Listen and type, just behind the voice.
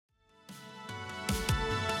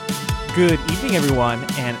Good evening, everyone,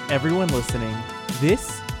 and everyone listening.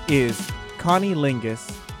 This is Connie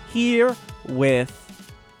Lingus here with...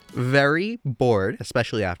 Very bored,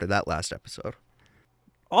 especially after that last episode.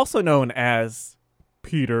 Also known as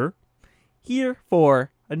Peter, here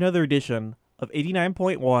for another edition of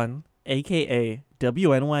 89.1, aka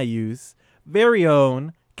WNYU's very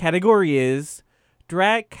own category is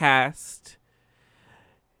Dragcast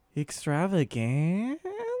Extravaganza?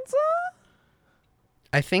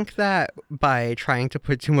 I think that by trying to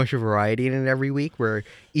put too much variety in it every week, we're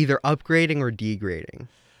either upgrading or degrading.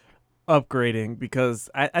 Upgrading, because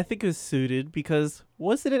I think it was suited, because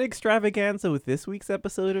was it an extravaganza with this week's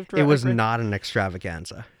episode of Drag It was Race? not an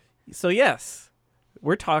extravaganza. So yes,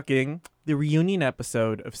 we're talking the reunion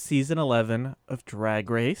episode of season 11 of Drag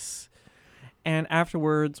Race. And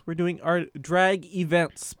afterwards, we're doing our drag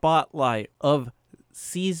event spotlight of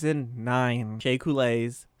season 9. Shea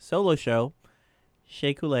Coulee's solo show.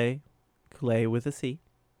 Shea Coulee, Coulee with a C.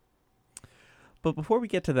 But before we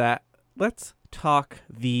get to that, let's talk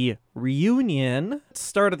the reunion.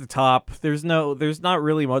 Start at the top. There's not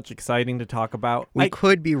really much exciting to talk about. We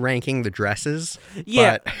could be ranking the dresses.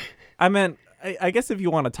 Yeah, But I meant, I guess if you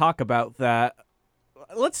want to talk about that,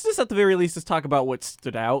 let's just at the very least just talk about what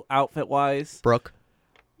stood out outfit-wise. Brooke,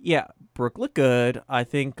 Yeah, Brooke looked good. I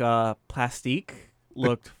think Plastique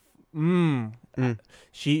looked...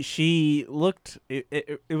 She looked...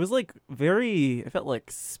 It was like very... It felt like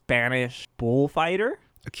Spanish bullfighter.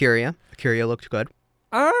 Akira looked good.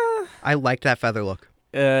 Uh, I liked that feather look.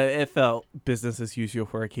 it felt business as usual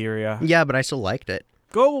for Akira. Yeah, but I still liked it.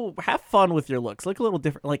 Go have fun with your looks. Look a little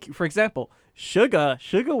different. Like, for example, Suga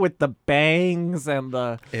with the bangs and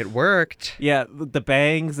the... It worked. Yeah, the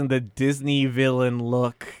bangs and the Disney villain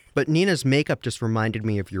look. But Nina's makeup just reminded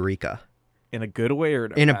me of Eureka. In a good way or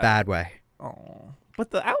In a bad way. Oh. But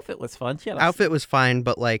the outfit was fun. She had a... Outfit was fine,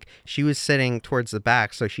 but like she was sitting towards the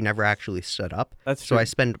back, so she never actually stood up. That's So true. I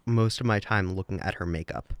spend most of my time looking at her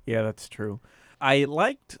makeup. Yeah, that's true. I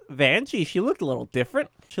liked Vanjie. She looked a little different.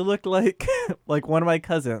 She looked like like one of my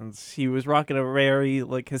cousins. She was rocking a very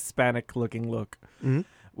like Hispanic looking look,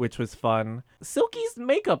 which was fun. Silky's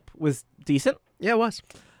makeup was decent. Yeah, it was.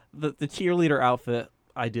 The cheerleader outfit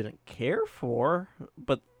I didn't care for,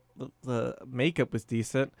 but the makeup was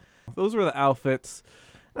decent. Those were the outfits.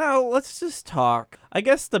 Now, let's just talk. I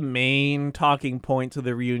guess the main talking points of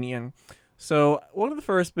the reunion. So, one of the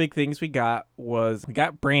first big things we got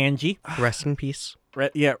Brangie. Rest in peace.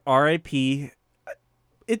 Yeah, R.I.P.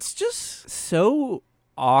 It's just so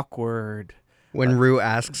awkward. When Rue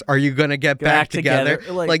asks, "Are you gonna get back together?"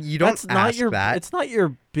 Like you don't that's not ask your, that. It's not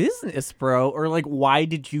your business, bro. Or like, why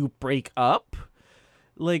did you break up?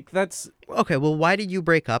 Like, that's... Okay, well, why did you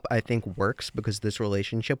break up? I think works because this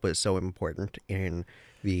relationship was so important in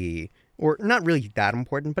the... Or not really that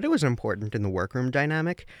important, but it was important in the workroom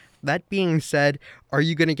dynamic. That being said, are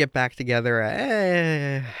you going to get back together?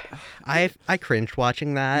 I cringed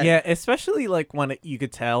watching that. Yeah, especially like when you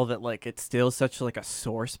could tell that like it's still such like a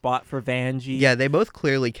sore spot for Vanjie. Yeah, they both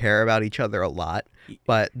clearly care about each other a lot,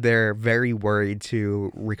 but they're very worried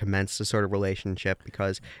to recommence the sort of relationship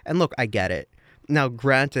because... And look, I get it. Now,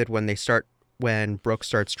 granted, when Brooke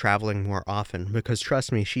starts traveling more often, because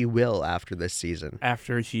trust me, she will after this season.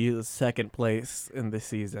 After she is second place in this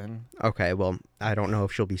season. Okay, well, I don't know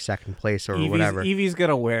if she'll be second place or whatever. Evie's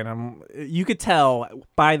gonna win. You could tell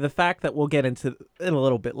by the fact that we'll get into it a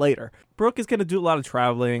little bit later. Brooke is gonna do a lot of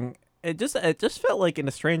traveling. It just felt like in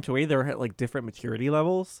a strange way they were at like different maturity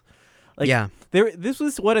levels. Like, yeah. This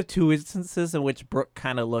was one of two instances in which Brooke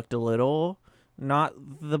kind of looked a little not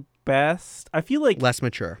the best. I feel like Less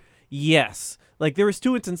mature. yes. Like there was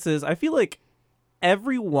two instances. I feel like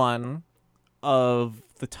every one of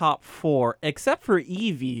the top 4, except for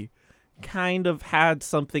Evie, kind of had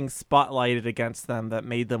something spotlighted against them that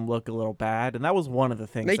made them look a little bad. And that was one of the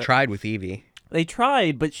things. They tried with Evie. They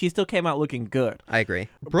tried, but she still came out looking good. I agree.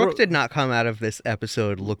 Brooke did not come out of this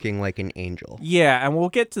episode looking like an angel. Yeah, and we'll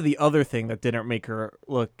get to the other thing that didn't make her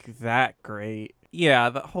look that great. Yeah,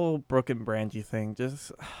 the whole Brooke and Brangie thing,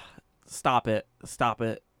 just stop it. Stop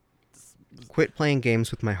it. Quit playing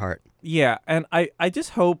games with my heart. Yeah, and I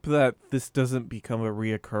just hope that this doesn't become a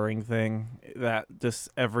reoccurring thing, that just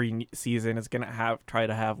every season is going to try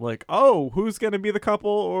to have like, oh, who's going to be the couple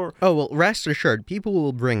or... Oh, well, rest assured, people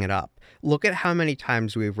will bring it up. Look at how many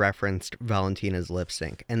times we've referenced Valentina's lip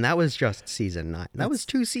sync, and that was just season 9. That was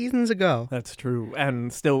 2 seasons ago. That's true,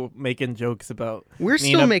 and still making jokes about... We're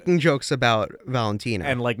still making jokes about Valentina.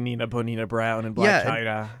 And like Nina Bonina Brown and Black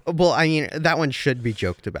China. Well, I mean, that one should be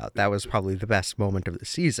joked about. That was probably the best moment of the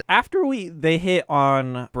season. After they hit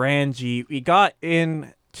on Brangie, we got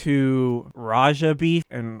in to Raja beef,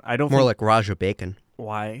 and I don't More think like Raja Bacon.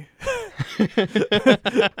 why.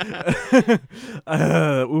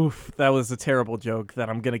 Oof, that was a terrible joke that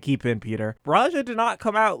I'm gonna keep in, Peter. Raja did not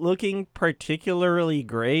come out looking particularly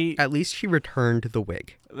great. At least she returned the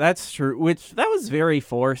wig. That's true, which that was very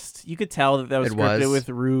forced. You could tell that was It scripted was. with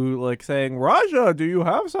Rue like saying, Raja, do you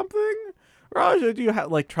have something? Raja, do you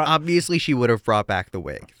have like try? Obviously, she would have brought back the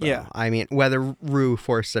wig. Though. Yeah. I mean, whether Rue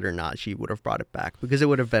forced it or not, she would have brought it back because it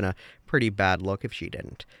would have been a pretty bad look if she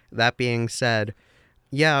didn't. That being said,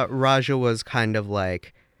 yeah, Raja was kind of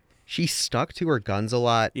like, she stuck to her guns a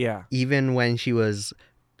lot. Yeah. Even when she was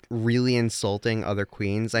really insulting other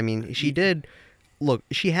queens. I mean, she did. Look,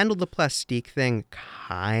 she handled the plastique thing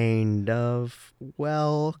kind of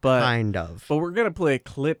well, kind of. But we're gonna play a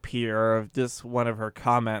clip here of just one of her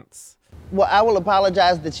comments. Well, I will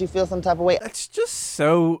apologize that you feel some type of way. That's just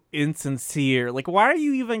so insincere. Like, why are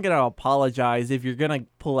you even gonna apologize if you're gonna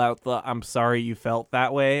pull out the "I'm sorry you felt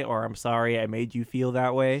that way" or "I'm sorry I made you feel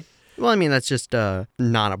that way"? Well, I mean, that's just a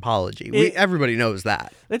non-apology. Everybody knows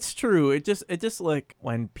that. It's true. It just like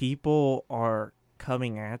when people are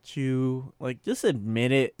coming at you, like just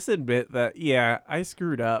admit it. Just admit that, yeah, I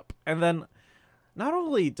screwed up. And then not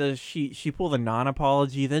only does she pull the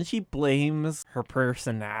non-apology, then she blames her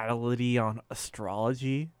personality on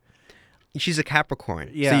astrology. She's a Capricorn,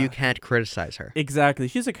 so Yeah. you can't criticize her. Exactly.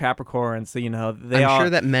 She's a Capricorn, so I'm sure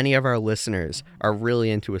that many of our listeners are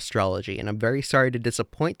really into astrology, and I'm very sorry to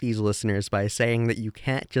disappoint these listeners by saying that you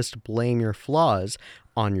can't just blame your flaws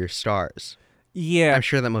on your stars. Yeah. I'm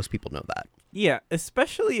sure that most people know that. Yeah,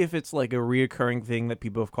 especially if it's like a reoccurring thing that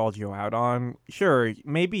people have called you out on. Sure,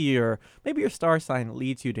 maybe your star sign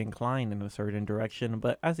leads you to incline in a certain direction,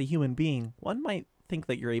 but as a human being, one might think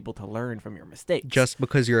that you're able to learn from your mistakes. Just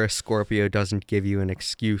because you're a Scorpio doesn't give you an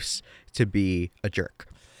excuse to be a jerk.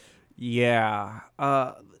 Yeah.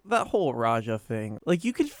 That whole Raja thing. Like,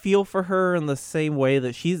 you could feel for her in the same way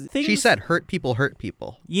that she said hurt people hurt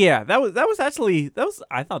people. Yeah, that was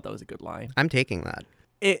I thought that was a good line. I'm taking that.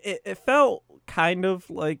 It felt kind of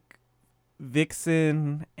like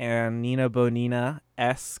Vixen and Nina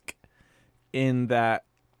Bonina-esque in that,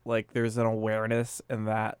 like, there's an awareness and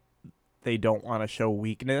that they don't want to show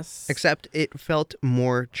weakness. Except it felt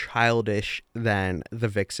more childish than the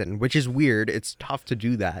Vixen, which is weird. It's tough to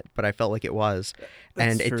do that, but I felt like it was.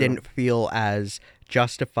 That's and it true. didn't feel as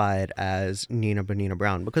justified as Nina Bonina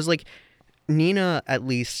Brown. Because, like, Nina, at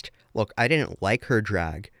least, look, I didn't like her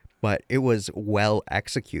drag, but it was well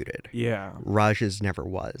executed. Yeah. Raj's never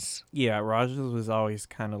was. Yeah, Raja's was always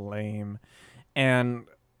kind of lame. And,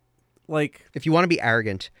 like... If you want to be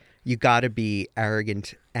arrogant, you gotta be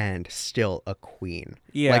arrogant and still a queen.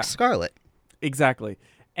 Yeah. Like Scarlet. Exactly.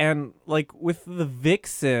 And, like, with the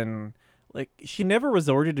Vixen, like, she never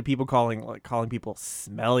resorted to people calling people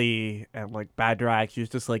smelly and, like, bad drag. She was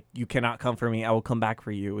just like, you cannot come for me, I will come back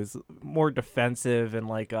for you. It was more defensive and,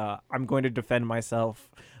 like, I'm going to defend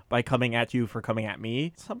myself by coming at you for coming at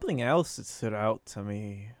me. Something else that stood out to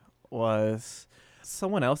me was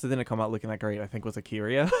someone else that didn't come out looking that great, I think, was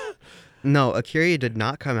Akira. No, Akira did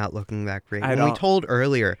not come out looking that great. We told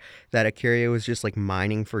earlier that Akira was just like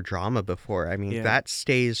mining for drama before. I mean, that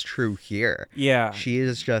stays true here. Yeah. She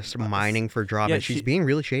is just mining for drama. Yeah, she's being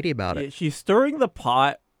really shady about it. She's stirring the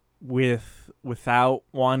pot without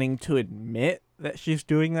wanting to admit that she's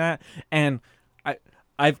doing that. And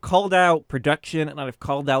I've called out production and I've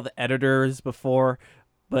called out the editors before,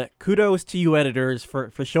 but kudos to you editors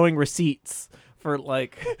for showing receipts for,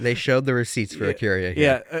 like... They showed the receipts for Akira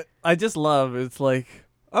here. Yeah, I just love, it's like,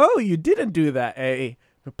 oh, you didn't do that, eh?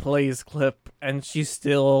 Plays clip, and she's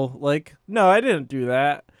still like, no, I didn't do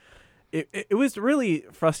that. It was really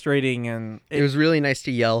frustrating, and... It was really nice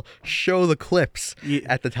to yell, show the clips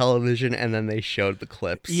at the television, and then they showed the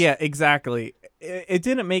clips. Yeah, exactly. It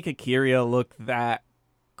didn't make Akira look that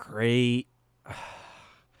great.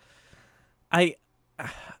 I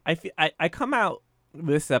come out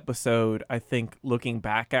this episode, I think, looking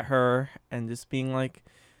back at her and just being like,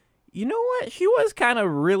 you know what? She was kind of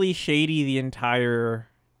really shady the entire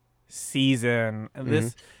season, and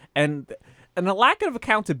this and a lack of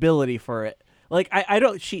accountability for it. Like,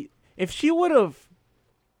 she always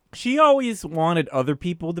wanted other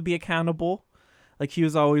people to be accountable. Like, she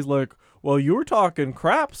was always like, well, you were talking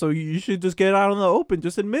crap, so you should just get out in the open.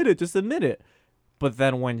 Just admit it. But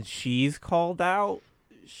then when she's called out,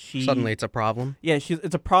 suddenly it's a problem. Yeah,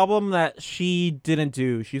 it's a problem that she didn't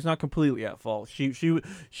do. She's not completely at fault. She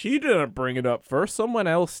didn't bring it up first. Someone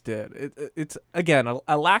else did. It's again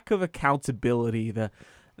a lack of accountability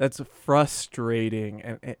that's frustrating,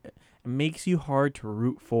 and it makes you hard to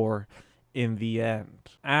root for in the end.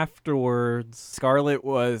 Afterwards, Scarlett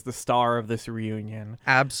was the star of this reunion.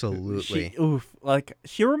 Absolutely.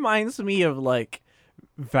 She reminds me of like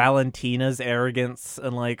Valentina's arrogance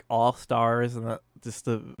and like All Stars and just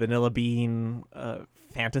the Vanilla Bean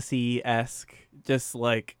fantasy-esque, just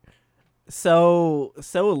like so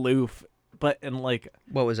aloof, but in like,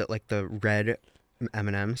 What was it, like the red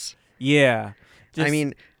M&Ms? yeah. I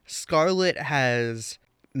mean, Scarlett has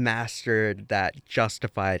mastered that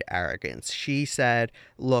justified arrogance. She said,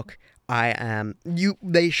 look,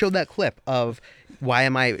 they showed that clip of why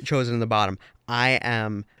am I chosen in the bottom? I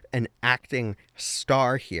am an acting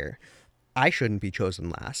star here. I shouldn't be chosen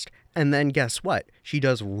last. And then guess what? She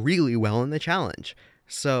does really well in the challenge.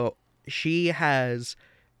 So she has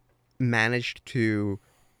managed to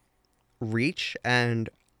reach and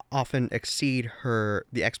often exceed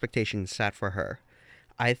the expectations set for her.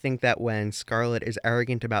 I think that when Scarlett is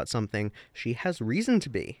arrogant about something, she has reason to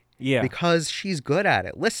be. Yeah. Because she's good at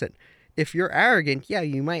it. Listen, if you're arrogant, yeah,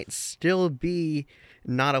 you might still be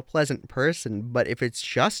not a pleasant person, but if it's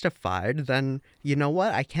justified, then you know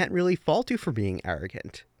what? I can't really fault you for being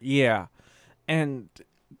arrogant. Yeah. And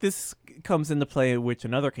this comes into play in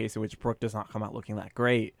another case in which Brooke does not come out looking that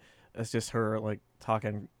great. It's just her like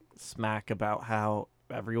talking smack about how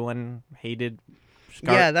everyone hated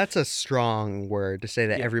Yeah, that's a strong word to say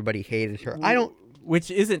that everybody hated her.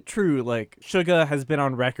 Which isn't true. Like, Suga has been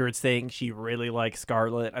on record saying she really likes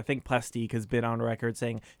Scarlett. I think Plastique has been on record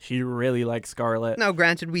saying she really likes Scarlett. Now,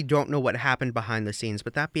 granted, we don't know what happened behind the scenes,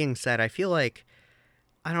 but that being said, I feel like,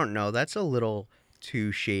 I don't know, that's a little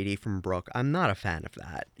too shady from Brooke. I'm not a fan of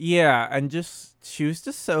that. Yeah, and she was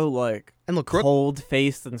just so, like, and look, Brooke,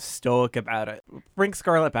 cold-faced and stoic about it. Bring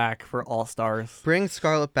Scarlett back for All Stars. Bring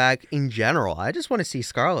Scarlett back in general. I just want to see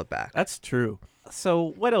Scarlett back. That's true.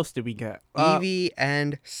 So what else did we get? Evie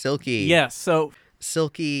and Silky. Yes, so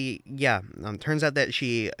Silky, turns out that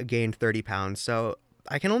she gained 30 pounds, so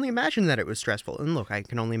I can only imagine that it was stressful. And look, I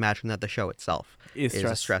can only imagine that the show itself is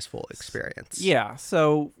a stressful experience. Yeah,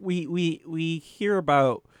 so we hear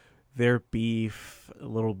about their beef a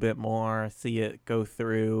little bit more, see it go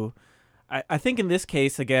through. I think in this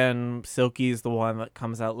case, again, Silky's the one that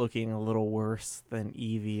comes out looking a little worse than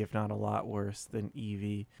Evie, if not a lot worse than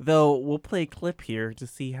Evie. Though, we'll play a clip here to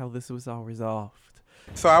see how this was all resolved.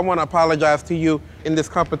 So I want to apologize to you. In this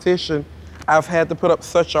competition, I've had to put up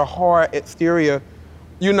such a hard exterior,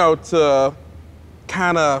 to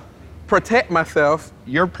kind of protect myself.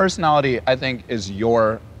 Your personality, I think, is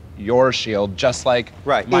your shield, just like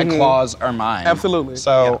my claws are mine. Absolutely.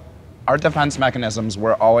 So our defense mechanisms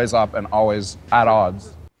were always up and always at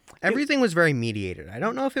odds. Everything was very mediated. I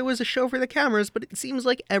don't know if it was a show for the cameras, but it seems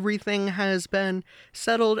like everything has been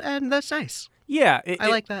settled, and that's nice. Yeah. I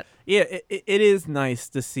like that. Yeah, it is nice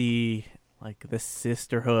to see, like, the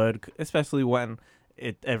sisterhood, especially when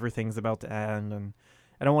everything's about to end. And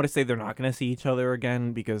I don't want to say they're not going to see each other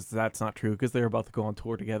again, because that's not true, because they're about to go on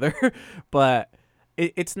tour together. But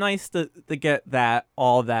it's nice to get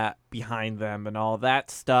all that behind them and all that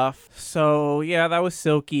stuff. So, yeah, that was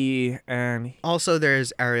Silky. And also,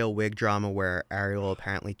 there's Ariel wig drama where Ariel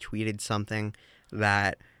apparently tweeted something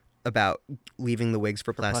about leaving the wigs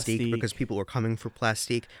for Plastique because people were coming for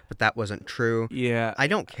Plastique, but that wasn't true. Yeah. I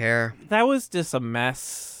don't care. That was just a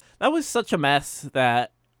mess. That was such a mess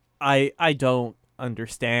that I don't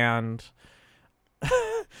understand.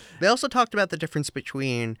 They also talked about the difference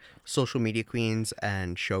between social media queens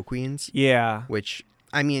and show queens. Yeah. Which,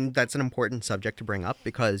 I mean, that's an important subject to bring up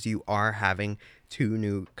because you are having two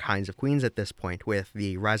new kinds of queens at this point. With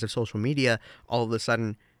the rise of social media, all of a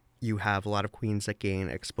sudden, you have a lot of queens that gain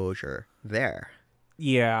exposure there.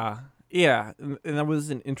 Yeah. Yeah. And that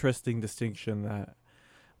was an interesting distinction that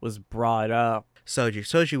was brought up.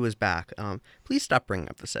 Soju was back. Please stop bringing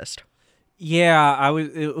up the cyst. Yeah, I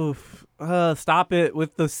was. Stop it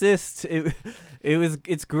with the cyst.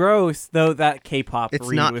 It's gross though. That K-pop. It's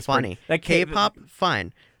not funny. That K-pop,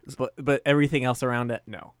 fine. But everything else around it,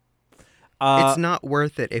 no. It's not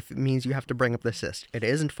worth it if it means you have to bring up the cyst. It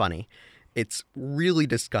isn't funny. It's really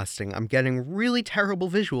disgusting. I'm getting really terrible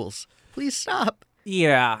visuals. Please stop.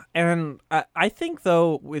 Yeah, and I think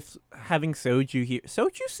though with having Soju here,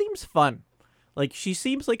 Soju seems fun. Like she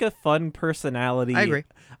seems like a fun personality. I agree.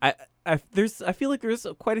 I feel like there's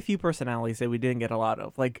quite a few personalities that we didn't get a lot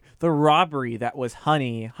of. Like the robbery that was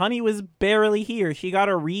Honey. Honey was barely here. She got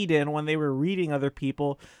a read in when they were reading other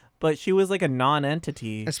people, but she was like a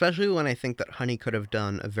non-entity. Especially when I think that Honey could have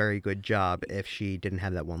done a very good job if she didn't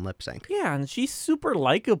have that one lip sync. Yeah, and she's super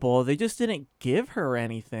likable. They just didn't give her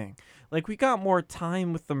anything. Like we got more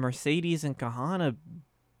time with the Mercedes and Kahana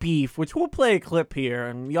beef, which we'll play a clip here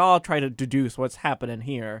and y'all try to deduce what's happening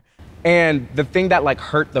here. And the thing that like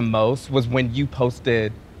hurt the most was when you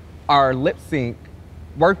posted our lip sync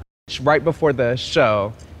work right before the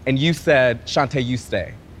show, and you said, Shantae, you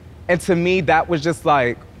stay. And to me, that was just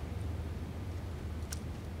like,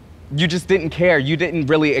 you just didn't care. You didn't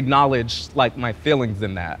really acknowledge like my feelings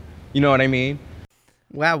in that. You know what I mean?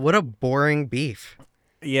 Wow, what a boring beef.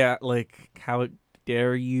 Yeah, like, how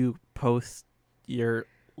dare you post your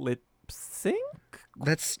lip sync?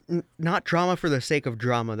 That's not drama for the sake of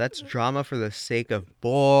drama. That's drama for the sake of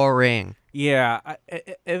boring. Yeah,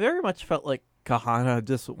 it very much felt like Kahana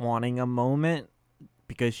just wanting a moment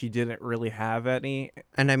because she didn't really have any.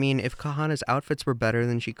 And I mean, if Kahana's outfits were better,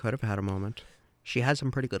 then she could have had a moment. She had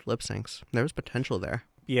some pretty good lip syncs. There was potential there.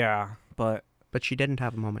 Yeah, but she didn't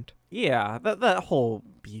have a moment. yeah, that whole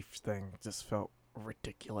beef thing just felt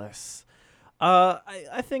ridiculous.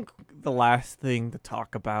 I think the last thing to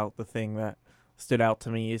talk about, the thing that stood out to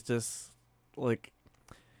me, is just like,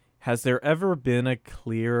 has there ever been a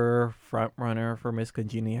clearer front runner for Miss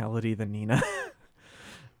Congeniality than Nina?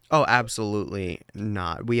 Oh, absolutely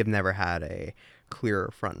not. We have never had a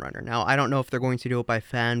clearer front runner. Now, I don't know if they're going to do it by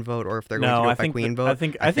fan vote or if they're going to do it by queen vote. I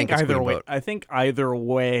think it's either queen way. vote. I think either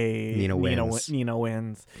way, Nina wins. Nina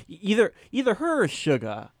wins. Either her or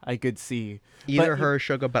Suga, I could see. Either her or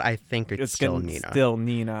Suga, but I think it's still Nina. Still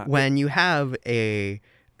Nina. When you have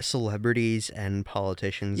celebrities and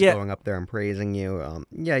politicians Yeah. going up there and praising you,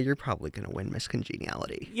 yeah, you're probably going to win Miss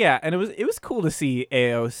Congeniality. Yeah, and it was cool to see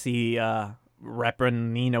AOC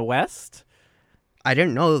repping Nina West. I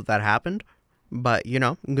didn't know that happened, but,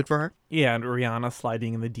 good for her. Yeah, and Rihanna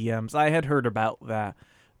sliding in the DMs. I had heard about that,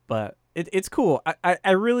 but it's cool.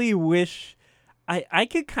 I really wish I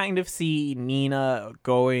could kind of see Nina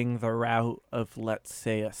going the route of, let's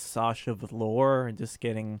say, a Sasha Velour and just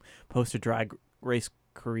getting post-Drag Race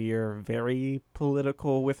career very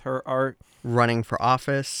political with her art. Running for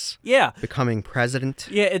office. Yeah. Becoming president.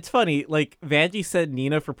 Yeah, it's funny. Like, Vanjie said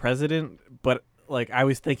Nina for president, but like I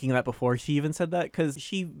was thinking that before she even said that, because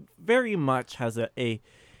she very much has a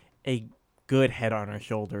good head on her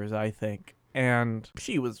shoulders, I think. And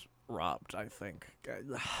she was robbed, I think.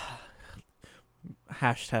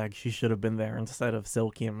 Hashtag she should have been there instead of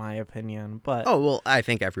Silky, in my opinion. But Oh, well, I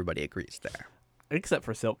think everybody agrees there. except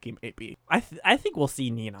for Silky, maybe. I think we'll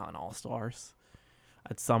see Nina on All Stars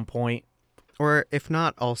at some point. Or if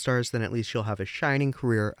not All-Stars, then at least she'll have a shining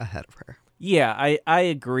career ahead of her. Yeah, I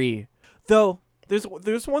agree. Though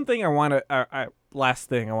there's one thing I want to last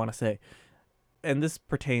thing I want to say, and this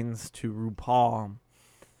pertains to RuPaul.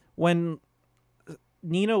 When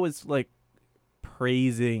Nina was like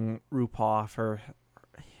praising RuPaul for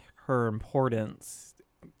her importance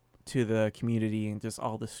to the community and just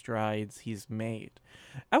all the strides he's made,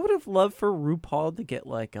 I would have loved for RuPaul to get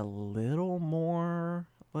like a little more,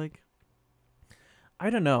 like, I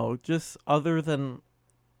don't know, just other than,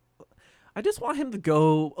 I just want him to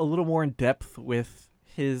go a little more in depth with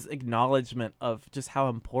his acknowledgement of just how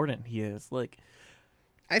important he is. Like,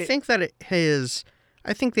 I think that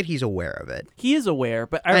he's aware of it. he is aware,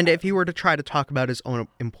 but And if he were to try to talk about his own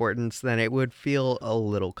importance, then it would feel a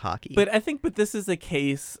little cocky. But I think, this is a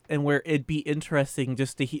case and where it'd be interesting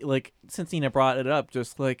just to like, since Nina brought it up,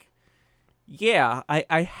 just like, yeah,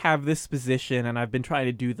 I have this position and I've been trying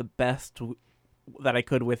to do the best that I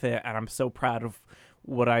could with it, and I'm so proud of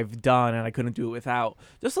what I've done, and I couldn't do it without.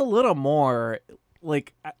 Just a little more,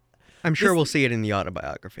 like, I'm sure we'll see it in the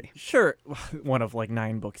autobiography. sure, one of like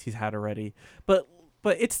 9 books he's had already, but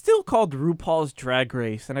it's still called RuPaul's Drag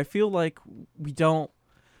Race, and I feel like we don't,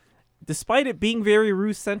 despite it being very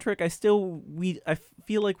Ru-centric, I feel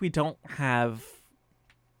like we don't have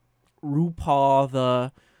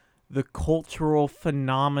RuPaul the cultural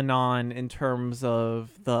phenomenon in terms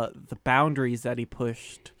of the boundaries that he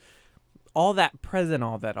pushed all that present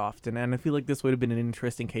all that often, and I feel like this would have been an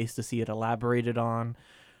interesting case to see it elaborated on.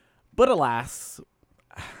 But alas,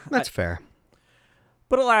 That's fair.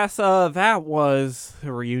 But alas, that was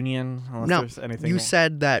a reunion. Unless Now, there's anything you more.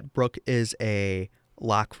 said that Brooke is a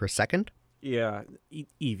lock for second. Yeah,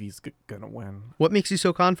 Evie's gonna win. What makes you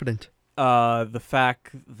so confident? The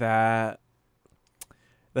fact that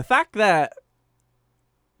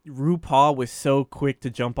RuPaul was so quick to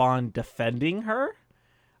jump on defending her,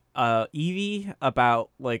 Evie, about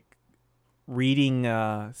like reading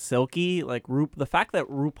Silky, like the fact that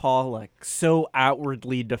RuPaul like so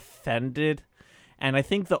outwardly defended, and I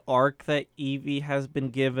think the arc that Evie has been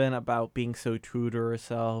given about being so true to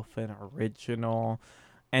herself and original,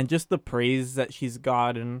 and just the praise that she's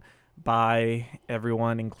gotten by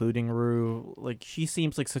everyone, including Ru, like she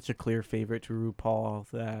seems like such a clear favorite to RuPaul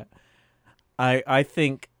that I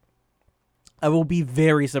think I will be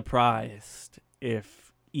very surprised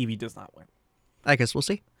if Evie does not win. I guess we'll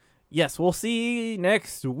see. Yes, we'll see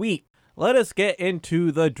next week. Let us get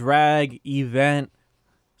into the drag event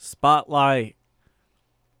spotlight.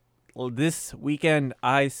 Well, this weekend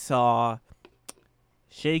I saw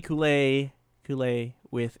Shea Coulee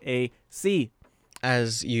with a C.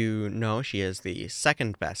 As you know, she is the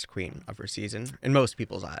second best queen of her season in most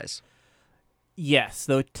people's eyes. Yes,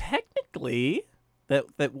 though technically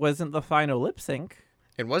that wasn't the final lip sync.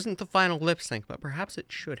 It wasn't the final lip sync, but perhaps it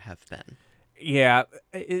should have been. Yeah,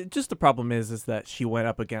 just the problem is that she went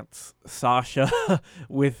up against Sasha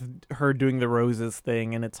with her doing the roses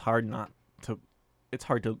thing, and it's hard to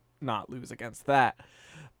not lose against that.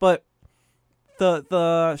 But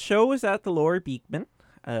the show was at the Laura Beekman.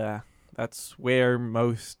 That's where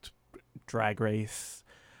most Drag Race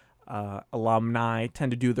alumni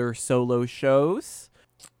tend to do their solo shows.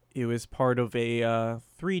 It was part of a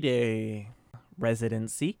 3-day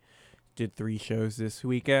residency. Did 3 shows this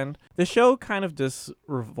weekend. The show kind of just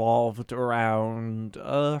revolved around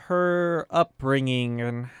her upbringing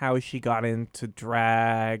and how she got into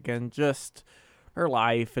drag and just her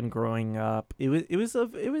life and growing up. It was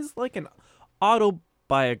like an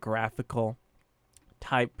autobiographical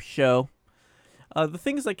type show. The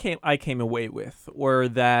things I came away with were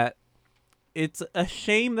that it's a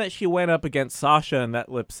shame that she went up against Sasha in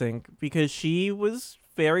that lip sync because she was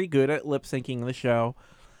very good at lip syncing the show.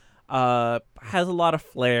 Has a lot of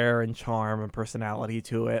flair and charm and personality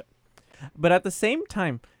to it. But at the same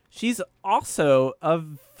time, she's also a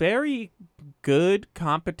very good,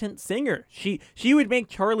 competent singer. She would make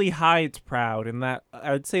Charlie Hides proud, and that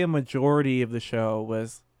I would say a majority of the show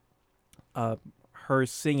was her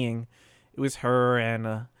singing. It was her and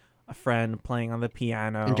a friend playing on the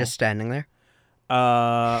piano. And just standing there?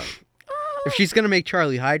 If she's going to make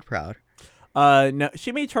Charlie Hyde proud. No,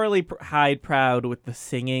 she made Charlie Hyde proud with the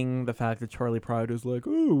singing. The fact that Charlie Pride is like,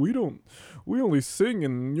 oh, we only sing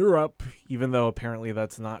in Europe, even though apparently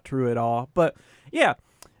that's not true at all. But yeah,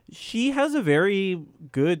 she has a very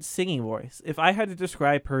good singing voice. If I had to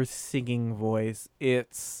describe her singing voice,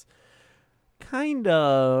 it's kind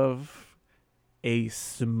of a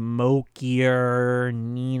smokier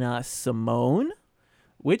Nina Simone,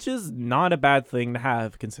 which is not a bad thing to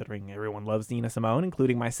have considering everyone loves Nina Simone,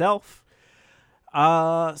 including myself.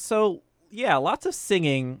 So yeah, lots of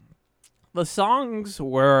singing. The songs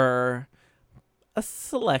were a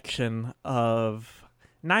selection of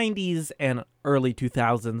 90s and early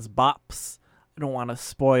 2000s bops. I don't want to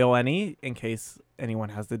spoil any in case anyone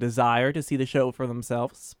has the desire to see the show for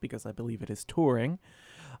themselves because I believe it is touring.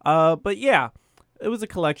 But yeah, it was a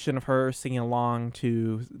collection of her singing along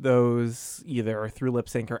to those either through lip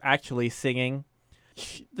sync or actually singing.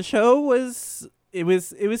 The show was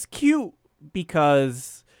cute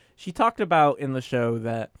because she talked about in the show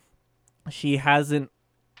that she hasn't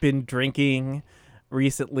been drinking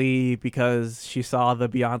recently because she saw the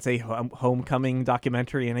Beyonce Homecoming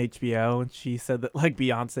documentary on HBO, and she said that like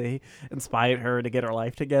Beyonce inspired her to get her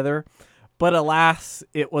life together. But alas,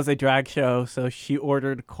 it was a drag show, so she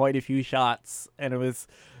ordered quite a few shots, and it was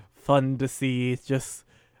fun to see just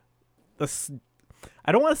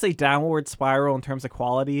I don't want to say downward spiral in terms of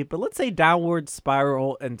quality, but let's say downward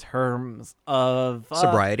spiral in terms of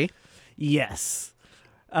sobriety. Yes,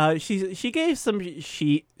 she gave some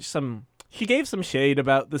shade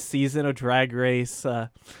about the season of Drag Race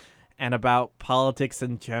and about politics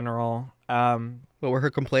in general. What were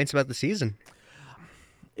her complaints about the season?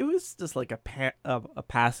 It was just like a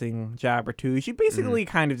passing jab or two. She basically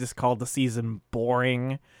kind of just called the season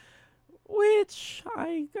boring, which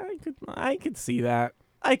I could see that.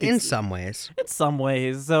 In some ways. In some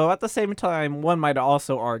ways. So at the same time, one might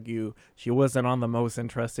also argue she wasn't on the most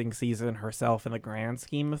interesting season herself in the grand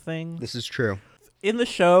scheme of things. This is true. In the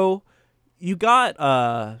show, you got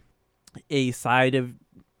a side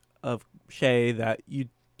of Shea that you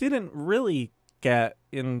didn't really get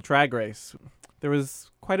in Drag Race. There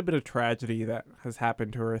was quite a bit of tragedy that has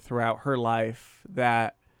happened to her throughout her life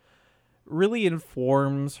that really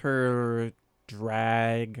informs her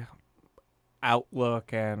drag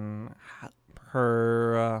outlook and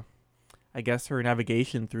her, I guess, her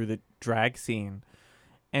navigation through the drag scene.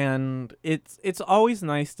 And it's always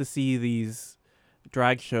nice to see these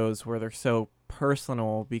drag shows where they're so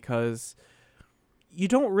personal because you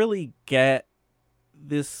don't really get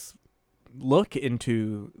this look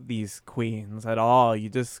into these queens at all. You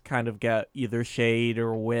just kind of get either shade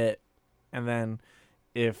or wit, and then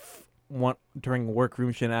if during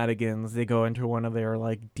workroom shenanigans they go into one of their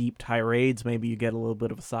like deep tirades, maybe you get a little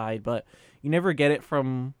bit of a side, but you never get it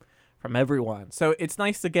from everyone. So it's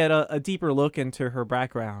nice to get a deeper look into her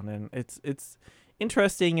background, and it's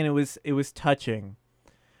interesting, and it was touching.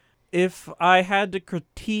 if I had to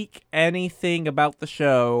critique anything about the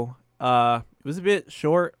show, it was a bit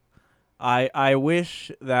short. I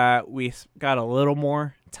wish that we got a little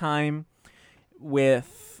more time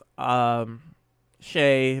with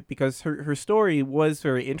Shay, because her story was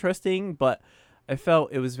very interesting, but I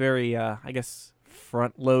felt it was very, I guess,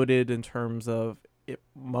 front-loaded in terms of it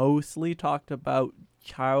mostly talked about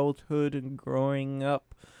childhood and growing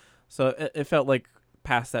up. So it felt like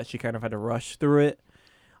past that she kind of had to rush through it.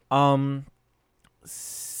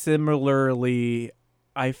 Similarly,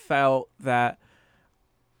 I felt that,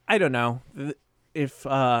 I don't know, if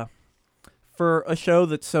for a show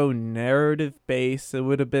that's so narrative based, it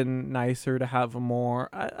would have been nicer to have a more,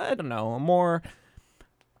 I don't know, a more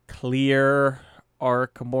clear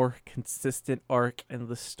arc, a more consistent arc in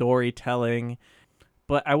the storytelling.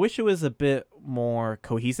 But I wish it was a bit more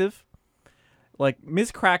cohesive. Like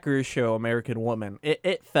Ms. Cracker's show, American Woman,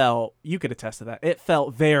 it felt, you could attest to that, it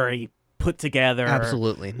felt very put together.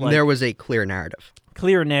 Absolutely. Like, there was a clear narrative.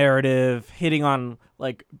 Clear narrative, hitting on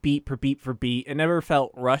like beat for beat for beat. It never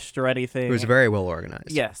felt rushed or anything. It was very well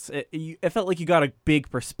organized. Yes, it felt like you got a big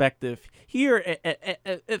perspective. Here,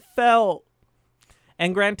 it felt,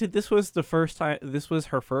 and granted, this was her first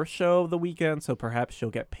show of the weekend, so perhaps she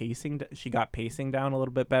got pacing down a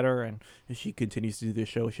little bit better, and if she continues to do this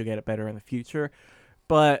show, she'll get it better in the future.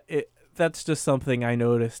 But that's just something I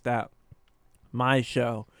noticed at my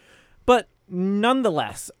show. But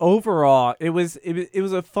nonetheless, overall, it was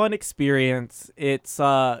a fun experience. It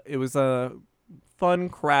was a fun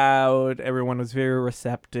crowd. Everyone was very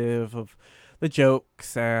receptive of the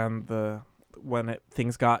jokes and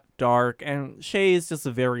things got dark. And Shay is just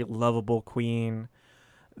a very lovable queen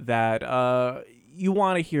that you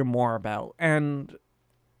want to hear more about. And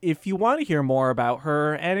if you want to hear more about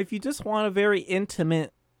her, and if you just want a very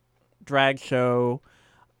intimate drag show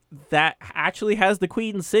that actually has the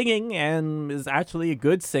queen singing and is actually a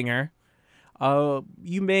good singer,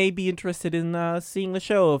 you may be interested in seeing the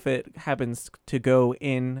show if it happens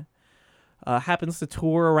to happens to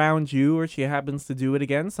tour around you, or she happens to do it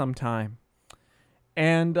again sometime.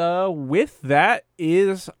 And with that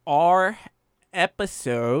is our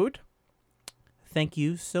episode. Thank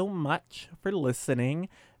you so much for listening.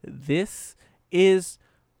 This is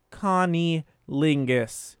Connie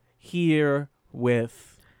Lingus here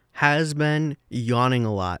with Has been yawning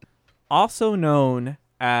a lot, also known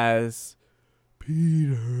as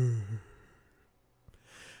Peter.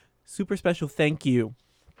 Super special thank you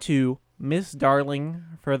to Miss Darling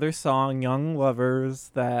for their song Young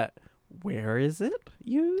Lovers that, where is it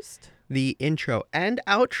used? The intro and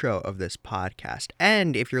outro of this podcast.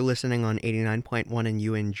 And if you're listening on 89.1 and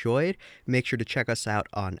you enjoyed, make sure to check us out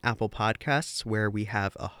on Apple Podcasts, where we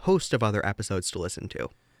have a host of other episodes to listen to.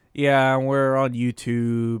 Yeah, we're on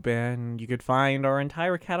YouTube, and you could find our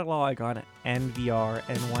entire catalog on nvrnyc.com.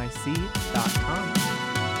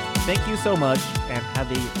 Thank you so much, and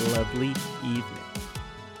have a lovely evening.